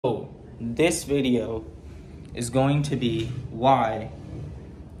So this video is going to be why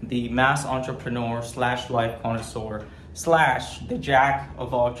the mass entrepreneur slash life connoisseur slash the jack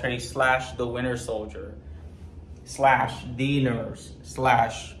of all trades slash the winter soldier slash the nurse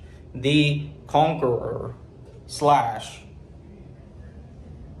slash the conqueror slash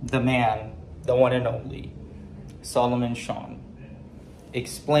the man, the one and only Solomon Sean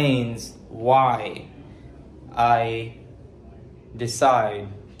explains why I decide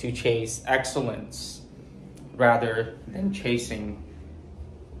to chase excellence rather than chasing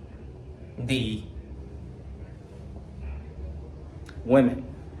the women.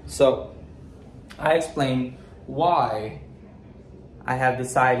 So I explain why I have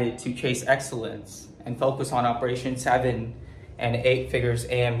decided to chase excellence and focus on Operation 7 and 8 figures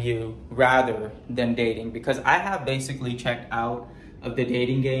AMU rather than dating, because I have basically checked out of the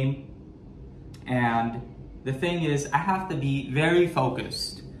dating game. And the thing is, I have to be very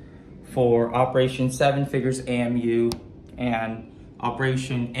focused for Operation 7 figures AMU and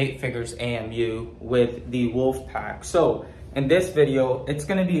Operation 8 figures AMU with the wolf pack. So in this video, it's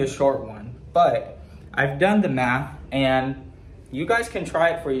gonna be a short one, but I've done the math and you guys can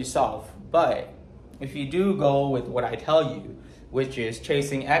try it for yourself. But if you do go with what I tell you, which is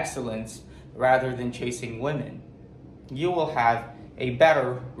chasing excellence rather than chasing women, you will have a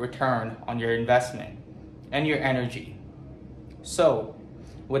better return on your investment and your energy. So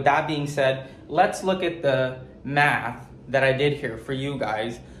with that being said, let's look at the math that I did here for you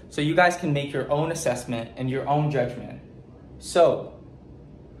guys so you guys can make your own assessment and your own judgment. So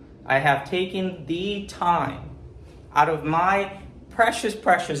I have taken the time out of my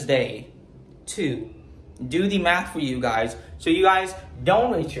precious day to do the math for you guys so you guys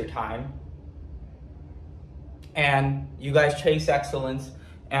don't waste your time and you guys chase excellence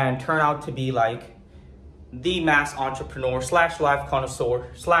and turn out to be like the mass entrepreneur slash life connoisseur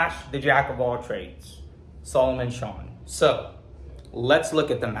slash the jack of all trades, Solomon Sean. So let's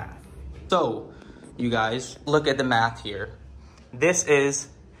look at the math. So you guys, look at the math here. This is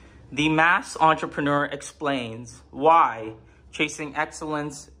the mass entrepreneur explains why chasing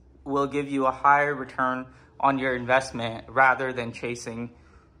excellence will give you a higher return on your investment rather than chasing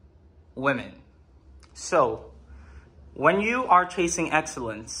women. So when you are chasing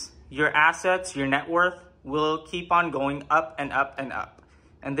excellence, your assets, your net worth will keep on going up and up and up,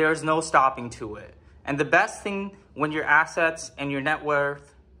 and there's no stopping to it. And the best thing, when your assets and your net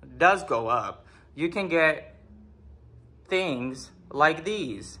worth does go up, you can get things like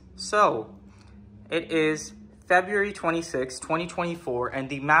these. So it is February 26, 2024, and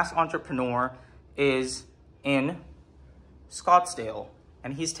the mass entrepreneur is in Scottsdale,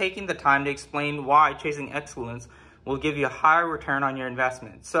 and he's taking the time to explain why chasing excellence will give you a higher return on your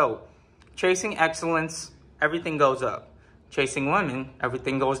investment. So chasing excellence, everything goes up. Chasing women,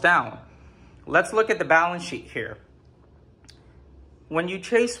 everything goes down. Let's look at the balance sheet here. When you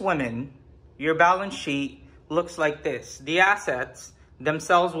chase women, your balance sheet looks like this. The assets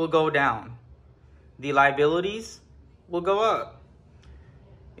themselves will go down. The liabilities will go up.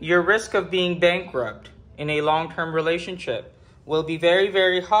 Your risk of being bankrupt in a long-term relationship will be very,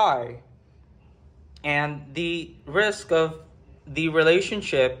 very high. And the risk of the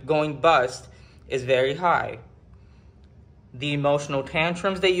relationship going bust is very high. The emotional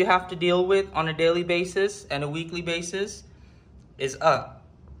tantrums that you have to deal with on a daily basis and a weekly basis is up.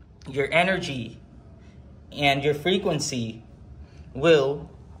 Your energy and your frequency will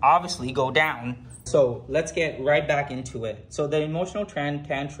obviously go down. So let's get right back into it. So the emotional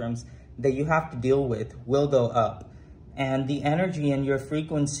tantrums that you have to deal with will go up, and the energy and your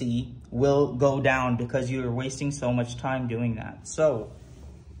frequency will go down because you're wasting so much time doing that. So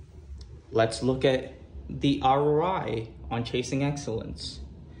let's look at the ROI on chasing excellence.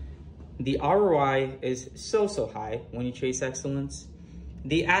 The ROI is so high when you chase excellence.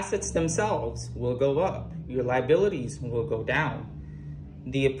 The assets themselves will go up. Your liabilities will go down.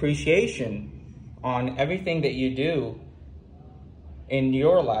 The appreciation on everything that you do in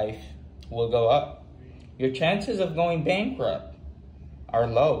your life will go up. Your chances of going bankrupt are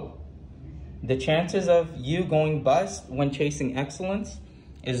low. The chances of you going bust when chasing excellence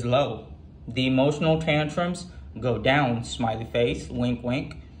is low. The emotional tantrums go down, smiley face, wink,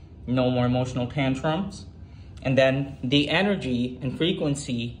 wink. No more emotional tantrums. And then the energy and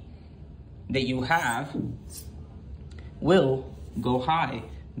frequency that you have will go high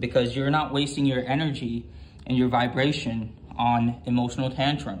because you're not wasting your energy and your vibration on emotional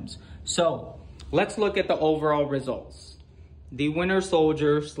tantrums. So let's look at the overall results. The winter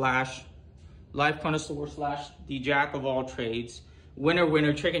soldier slash life connoisseur slash the jack of all trades,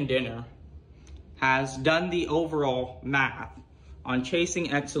 winner chicken dinner, has done the overall math on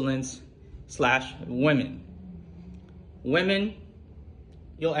chasing excellence slash women. Women,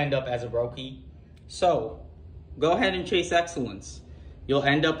 you'll end up as a brokey. So go ahead and chase excellence. You'll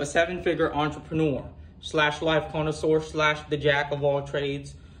end up a 7-figure entrepreneur slash life connoisseur slash the jack of all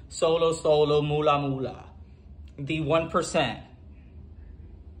trades, solo, moolah. The 1%.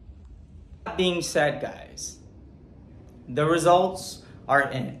 That being said, guys, the results are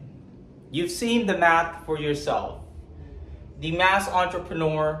in. You've seen the math for yourself. The mass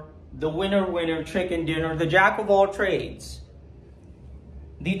entrepreneur, the winner, chicken dinner, the jack of all trades,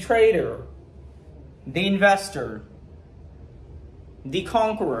 the trader, the investor, the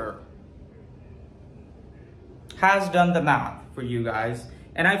conqueror has done the math for you guys.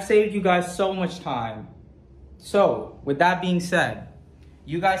 And I've saved you guys so much time. So with that being said,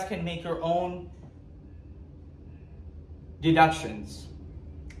 you guys can make your own deductions.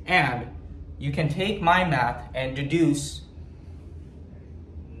 And you can take my math and deduce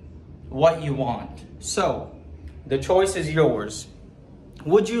what you want. So the choice is yours.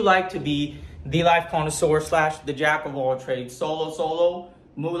 Would you like to be the life connoisseur slash the jack of all trades, solo,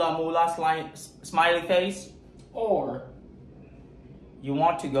 moolah, smiley face? Or you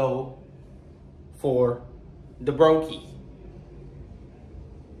want to go for the brokey,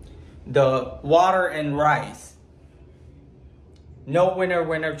 the water and rice, no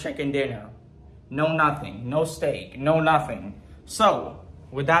winner, chicken dinner, no nothing, no steak, no nothing. So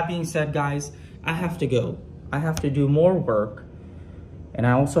with that being said, guys, I have to go. I have to do more work. And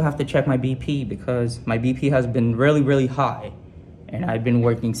I also have to check my BP because my BP has been really high. And I've been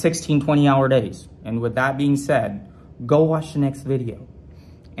working 16, 20-hour days. And with that being said, go watch the next video.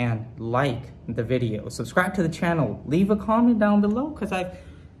 And like the video. Subscribe to the channel. Leave a comment down below because I've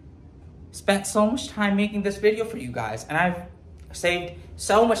spent so much time making this video for you guys. And I've saved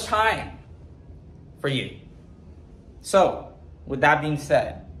so much time for you. So, with that being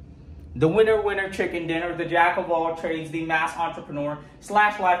said, the winner, chicken dinner, the jack of all trades, the mass entrepreneur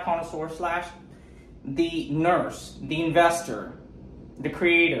slash life connoisseur slash the nurse, the investor, the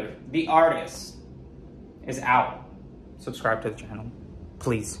creator, the artist is out. Subscribe to the channel,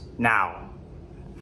 please, now.